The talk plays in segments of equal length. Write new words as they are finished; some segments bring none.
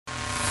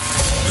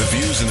The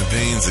views and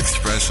opinions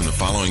expressed in the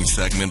following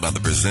segment by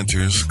the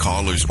presenters,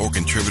 callers, or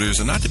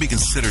contributors are not to be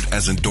considered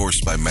as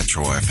endorsed by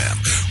Metro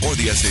FM or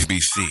the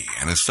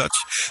SABC, and as such,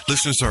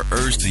 listeners are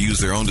urged to use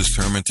their own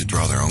discernment to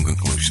draw their own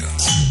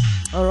conclusions.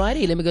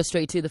 Alrighty, let me go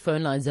straight to the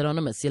phone lines.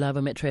 Anonymous, you're live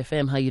on Metro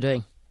FM. How you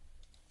doing?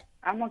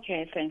 I'm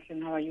okay, thanks.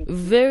 And how are you?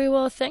 Very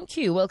well, thank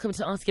you. Welcome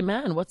to Ask a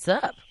Man. What's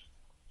up?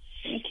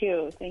 Thank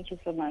you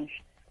so much.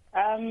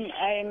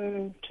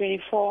 I'm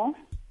 24,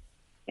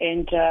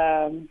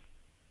 and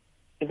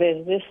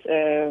there's this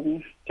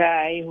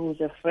guy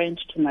who's a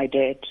friend to my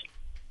dad.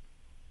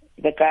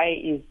 The guy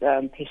is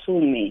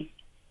pursuing me,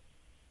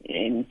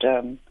 and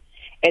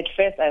at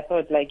first I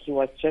thought like he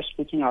was just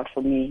looking out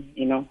for me,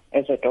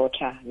 as a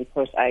daughter,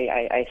 because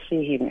I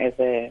see him as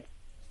a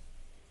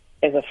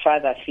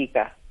father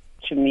figure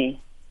to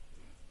me.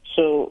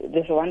 So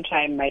this one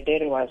time my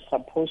dad was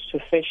supposed to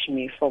fetch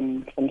me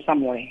from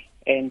somewhere,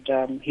 and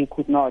he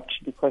could not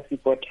because he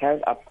got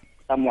held up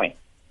somewhere.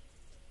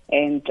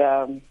 And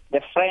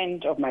the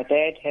friend of my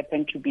dad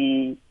happened to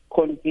be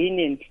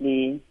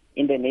conveniently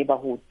in the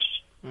neighborhood.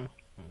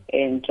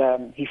 And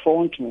he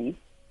phoned me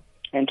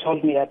and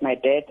told me that my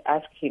dad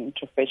asked him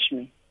to fetch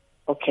me.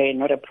 Okay,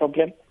 not a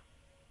problem.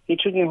 He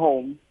took me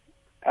home.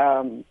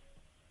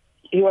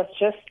 He was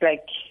just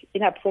like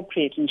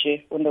inappropriate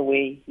on the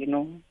way,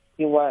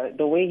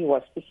 the way he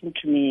was speaking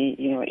to me,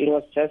 it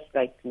was just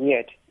like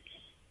weird.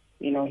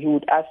 He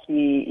would ask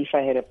me if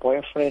I had a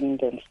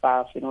boyfriend and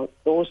stuff,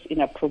 those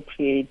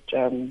inappropriate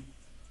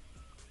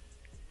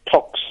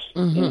talks.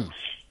 Mm-hmm.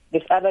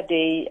 This other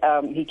day,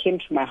 he came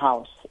to my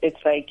house. It's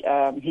like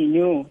he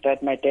knew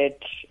that my dad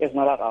is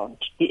not around.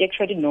 He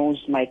actually knows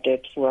my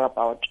dad's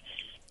whereabouts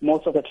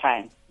most of the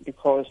time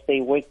because they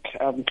work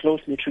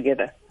closely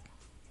together.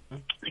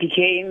 He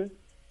came,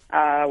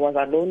 was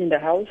alone in the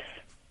house.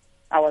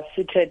 I was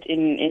seated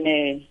in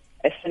a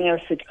single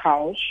seat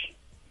couch,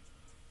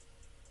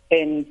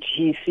 and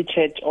he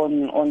seated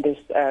on this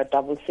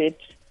double seat.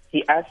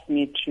 He asked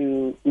me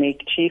to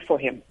make tea for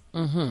him.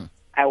 Mm-hmm.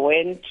 I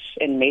went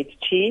and made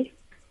tea.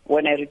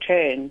 When I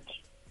returned,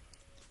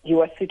 he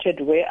was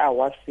seated where I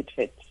was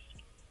seated,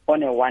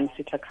 on a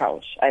one-seater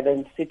couch. I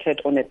then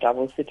seated on a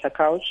double-seater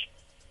couch.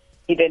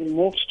 He then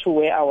moved to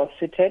where I was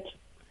seated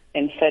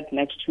and sat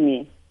next to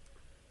me.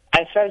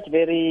 I felt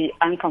very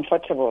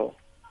uncomfortable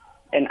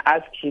and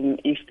asked him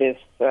if there's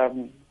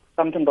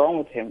something wrong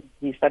with him.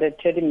 He started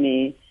telling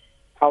me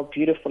how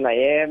beautiful I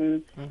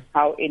am,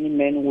 how any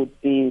man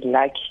would be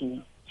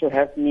lucky to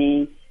have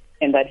me,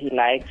 and that he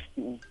likes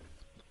me.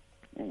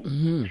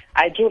 Mm-hmm.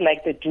 I do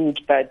like the dude,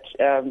 but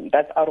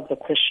that's out of the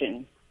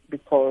question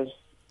because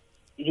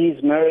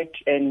he's married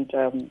and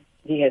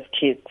he has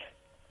kids.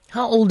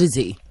 How old is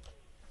he?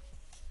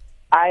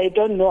 I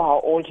don't know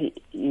how old he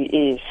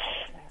is.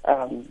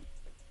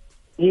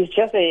 He's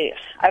just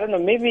I don't know,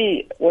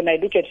 maybe when I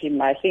look at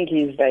him, I think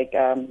he's like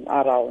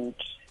around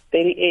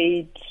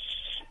 38,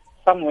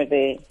 somewhere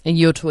there. And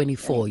you're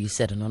 24, you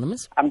said,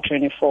 Anonymous? I'm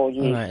 24,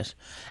 yes. All right.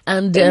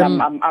 And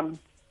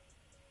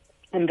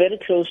I'm very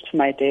close to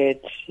my dad.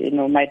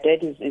 My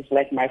dad is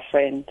like my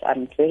friend.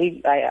 I'm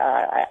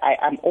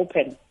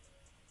open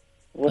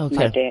with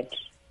my dad.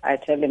 I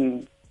tell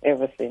him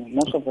everything,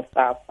 most of the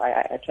stuff.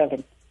 I tell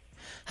him.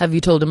 Have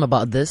you told him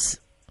about this?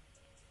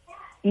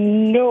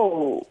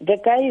 No, the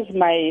guy is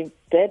my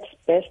dad's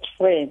best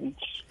friend.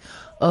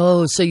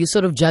 Oh, so you're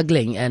sort of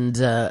juggling, and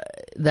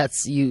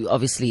that's you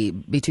obviously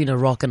between a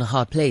rock and a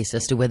hard place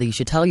as to whether you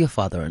should tell your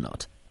father or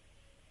not.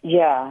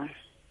 Yeah.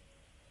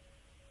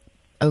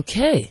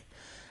 Okay.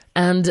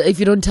 And if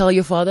you don't tell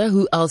your father,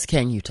 who else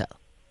can you tell?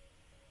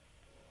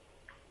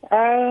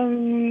 I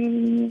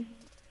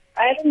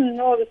don't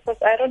know because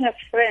I don't have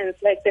friends.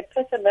 Like the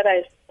person that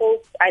I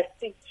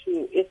speak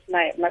to is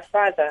my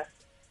father.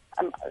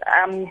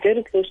 I'm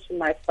very close to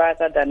my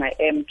father than I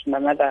am to my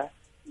mother.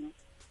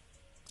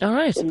 All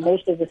right. So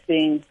most of the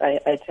things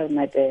I tell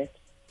my dad.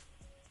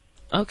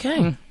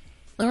 Okay.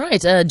 All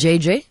right.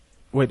 JJ?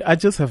 Wait, I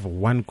just have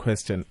one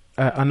question.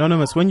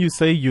 Anonymous, when you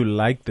say you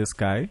like this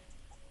guy,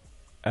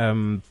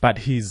 but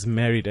he's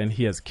married and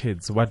he has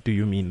kids, what do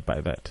you mean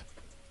by that?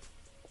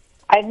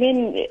 I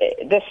mean,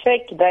 the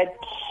fact that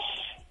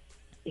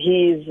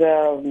he's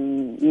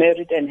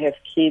married and has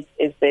kids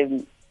is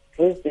the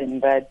reason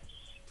that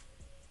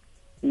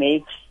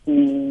makes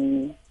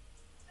me,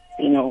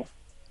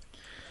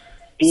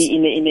 be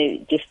in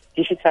a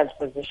difficult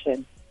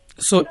position.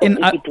 So,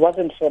 if it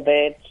wasn't for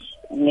that,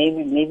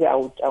 maybe I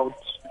would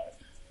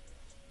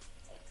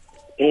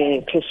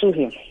pursue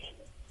him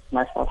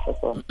myself as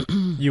well.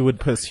 You would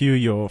pursue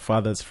your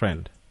father's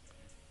friend?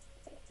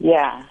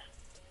 Yeah,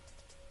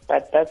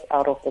 but that's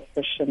out of the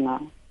question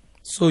now.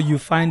 So you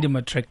find him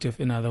attractive,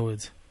 in other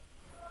words?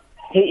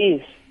 He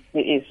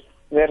is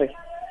very.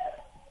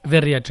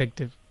 Very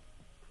attractive?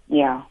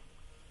 Yeah.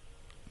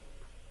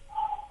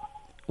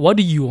 What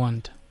do you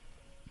want?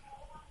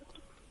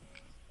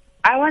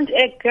 I want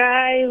a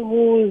guy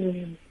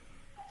who's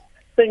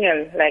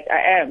single, like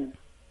I am.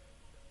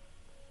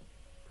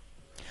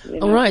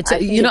 All right. So,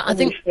 I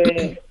think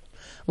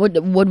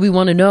What we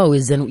want to know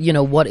is, then,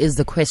 what is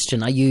the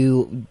question?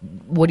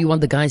 What do you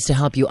want the guys to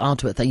help you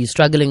out with? Are you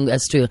struggling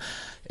as to,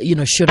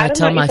 should I don't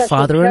tell know my if I should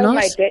father or tell not?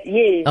 my dad.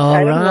 Yes, All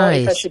I don't know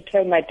right. if I should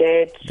tell my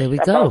dad There we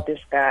about go.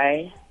 this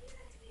guy.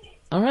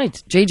 All right,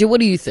 JJ, what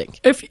do you think?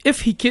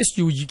 If he kissed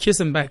you, would you kiss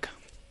him back?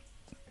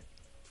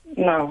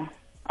 No,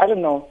 I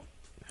don't know.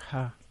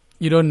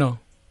 You don't know.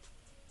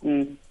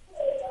 Mm.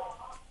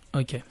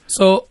 Okay.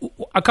 So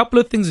a couple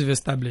of things we've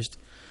established.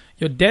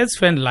 Your dad's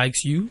friend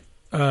likes you.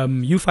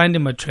 You find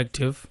him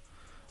attractive.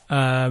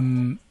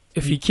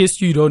 If he kissed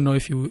you, you don't know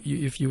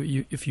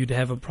if you'd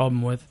have a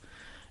problem with.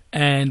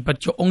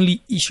 But your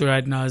only issue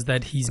right now is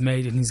that he's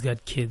married and he's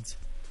got kids.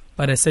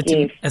 But a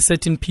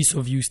certain piece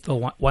of you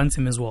still wants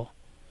him as well.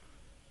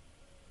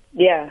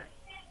 Yeah,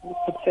 you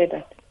could say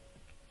that.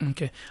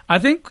 Okay. I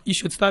think you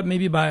should start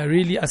maybe by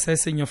really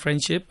assessing your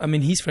friendship. I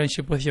mean, his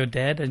friendship with your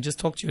dad, and just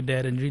talk to your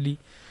dad and really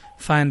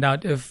find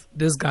out if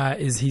this guy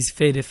is his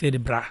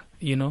fede bra,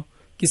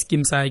 Kis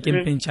kim sa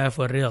kim pincha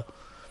for real.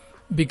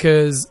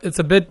 Because it's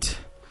a bit,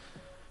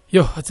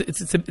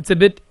 it's a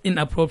bit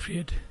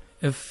inappropriate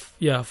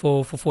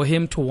for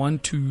him to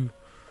want to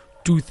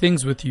do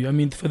things with you. I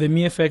mean, for the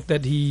mere fact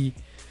that he,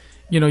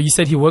 you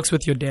said he works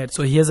with your dad,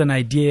 so he has an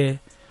idea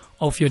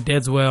of your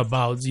dad's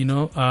whereabouts, he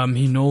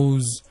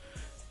knows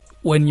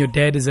when your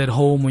dad is at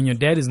home, when your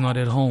dad is not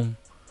at home,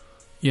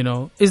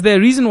 Is there a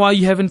reason why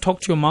you haven't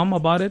talked to your mom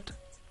about it?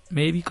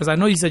 Maybe, because I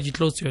know you said you're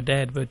close to your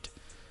dad, but,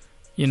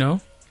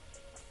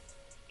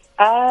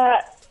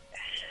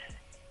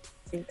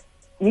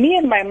 Me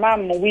and my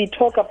mom, we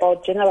talk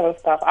about general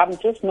stuff. I'm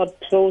just not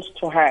close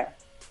to her.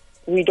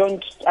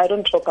 I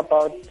don't talk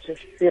about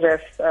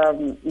serious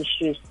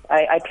issues.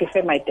 I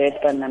prefer my dad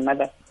than my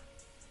mother.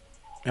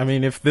 I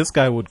mean, if this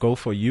guy would go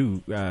for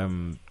you,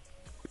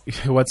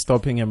 what's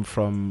stopping him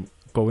from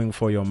going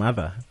for your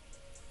mother?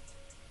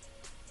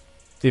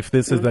 If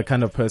this is the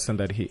kind of person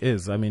that he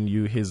is, I mean,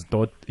 you his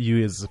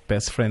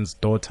best friend's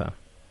daughter.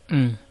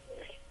 Mm.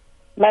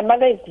 My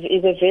mother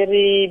is a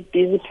very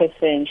busy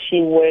person. She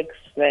works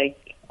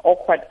like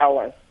awkward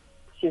hours.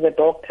 She's a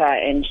doctor,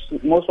 and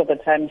most of the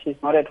time she's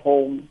not at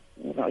home.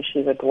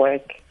 She's at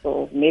work.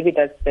 So maybe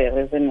that's the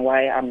reason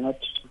why I'm not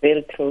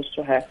very close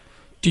to her.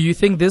 Do you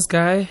think this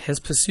guy has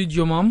pursued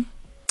your mom?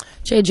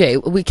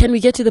 JJ, can we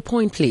get to the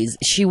point, please?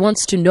 She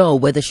wants to know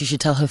whether she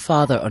should tell her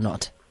father or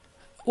not.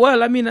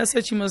 Well, I mean, I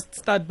said she must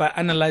start by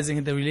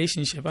analyzing the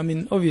relationship. I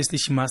mean, obviously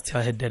she must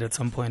tell her dad at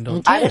some point.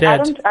 I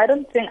don't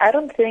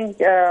think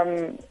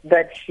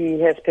that she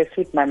has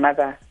pursued my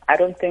mother. I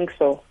don't think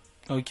so.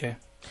 Okay.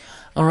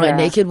 All right, Yeah.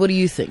 Naked, what do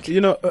you think?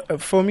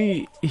 For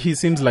me, he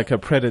seems like a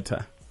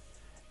predator.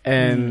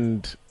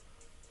 And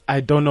I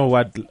don't know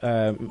what...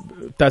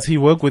 does he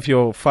work with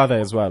your father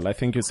as well? I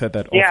think you said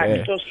that off air. Yeah,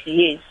 because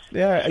he is.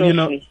 Yeah,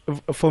 Totally.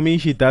 for me,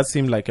 he does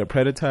seem like a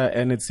predator.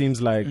 And it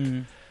seems like...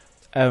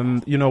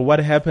 what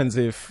happens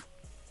if...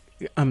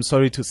 I'm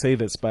sorry to say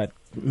this, but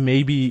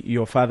maybe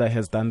your father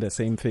has done the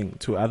same thing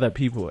to other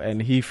people.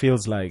 And he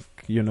feels like,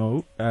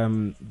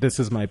 this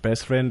is my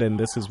best friend and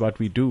this is what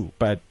we do.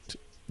 But...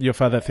 your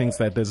father thinks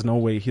that there's no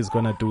way he's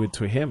going to do it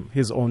to him,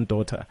 his own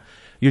daughter.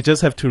 You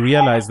just have to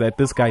realize that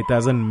this guy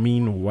doesn't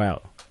mean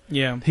well.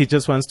 Yeah. He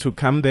just wants to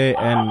come there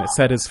and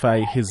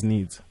satisfy his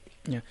needs.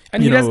 Yeah.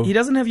 And he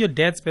doesn't have your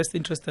dad's best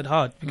interest at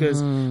heart,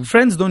 because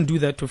friends don't do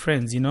that to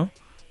friends,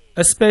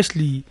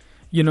 Especially,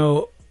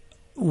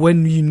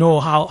 when you know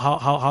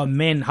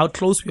how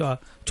close we are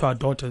to our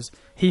daughters.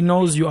 He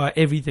knows you are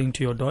everything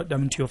to your daughter,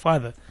 to your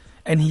father.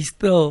 And he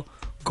still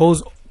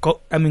goes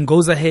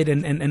ahead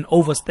and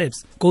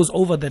oversteps, goes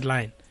over that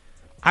line.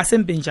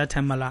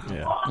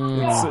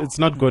 Yeah. It's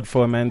not good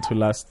for a man to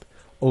lust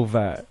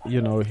over,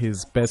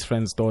 his best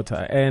friend's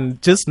daughter.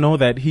 And just know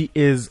that he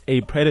is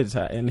a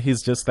predator and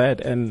he's just that.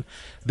 And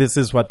this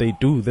is what they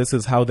do. This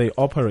is how they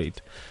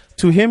operate.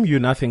 To him, you're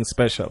nothing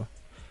special.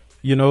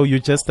 You're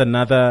just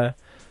another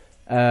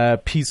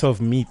piece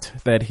of meat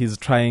that he's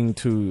trying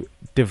to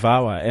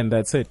devour. And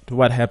that's it.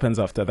 What happens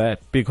after that?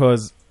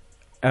 Because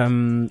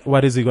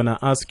what is he going to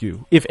ask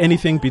you? If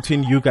anything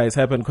between you guys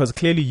happen, because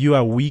clearly you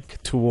are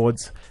weak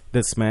towards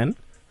this man.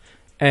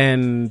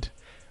 And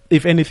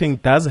if anything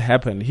does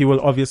happen, he will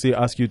obviously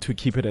ask you to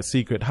keep it a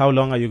secret. How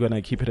long are you going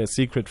to keep it a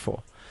secret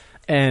for?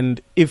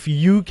 And if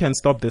you can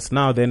stop this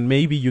now, then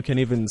maybe you can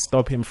even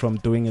stop him from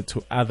doing it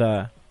to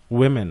other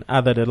women,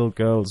 other little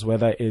girls,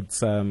 whether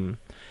it's, at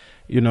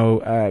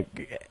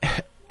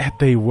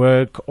their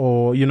work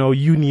or,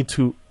 you need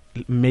to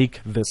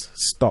make this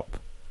stop.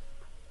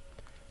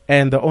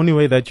 And the only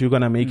way that you're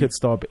going to make it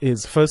stop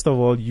is, first of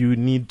all, you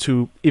need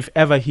to, if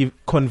ever he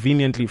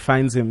conveniently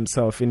finds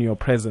himself in your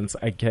presence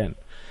again,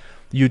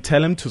 you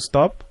tell him to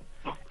stop.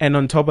 And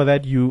on top of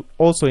that, you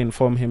also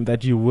inform him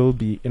that you will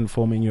be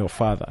informing your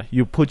father.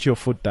 You put your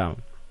foot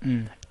down.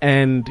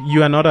 And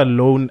you are not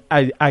alone.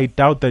 I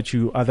doubt that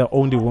you are the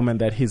only woman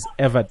that he's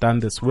ever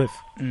done this with.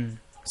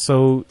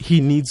 So he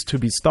needs to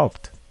be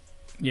stopped.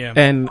 Yeah.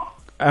 And,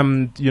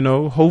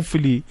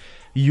 hopefully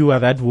you are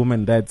that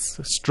woman that's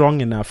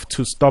strong enough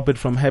to stop it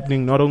from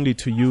happening not only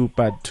to you,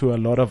 but to a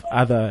lot of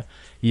other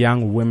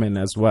young women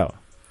as well.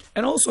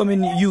 And also, I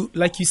mean,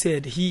 like you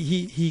said,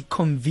 he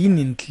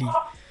conveniently,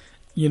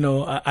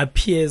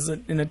 appears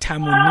in a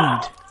time of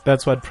need.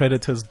 That's what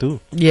predators do.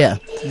 Yeah.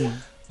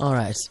 All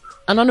right.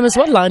 Anonymous,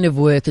 what line of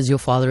work is your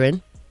father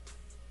in?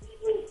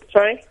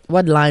 Sorry?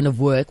 What line of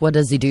work? What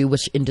does he do?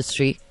 Which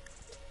industry?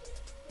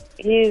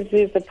 He's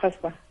the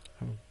pastor.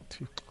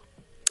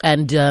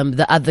 And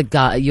the other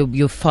guy,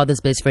 your father's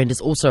best friend,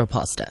 is also a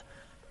pastor.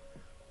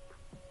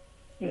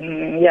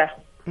 Yeah.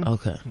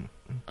 Okay.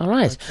 All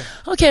right.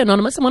 Okay,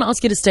 Anonymous, I want to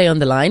ask you to stay on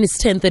the line.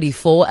 It's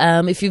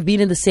 10:34. If you've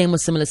been in the same or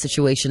similar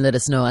situation, let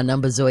us know. Our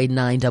number is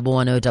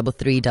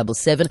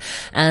 089-110-3377.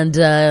 And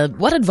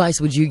what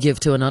advice would you give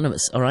to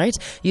Anonymous? All right.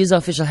 Use our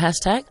official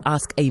hashtag,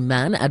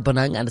 #AskAman, at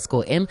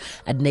Bonang_M,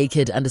 at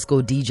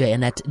Naked_DJ,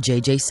 and at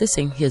JJ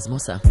Sissing. Here's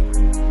Musa.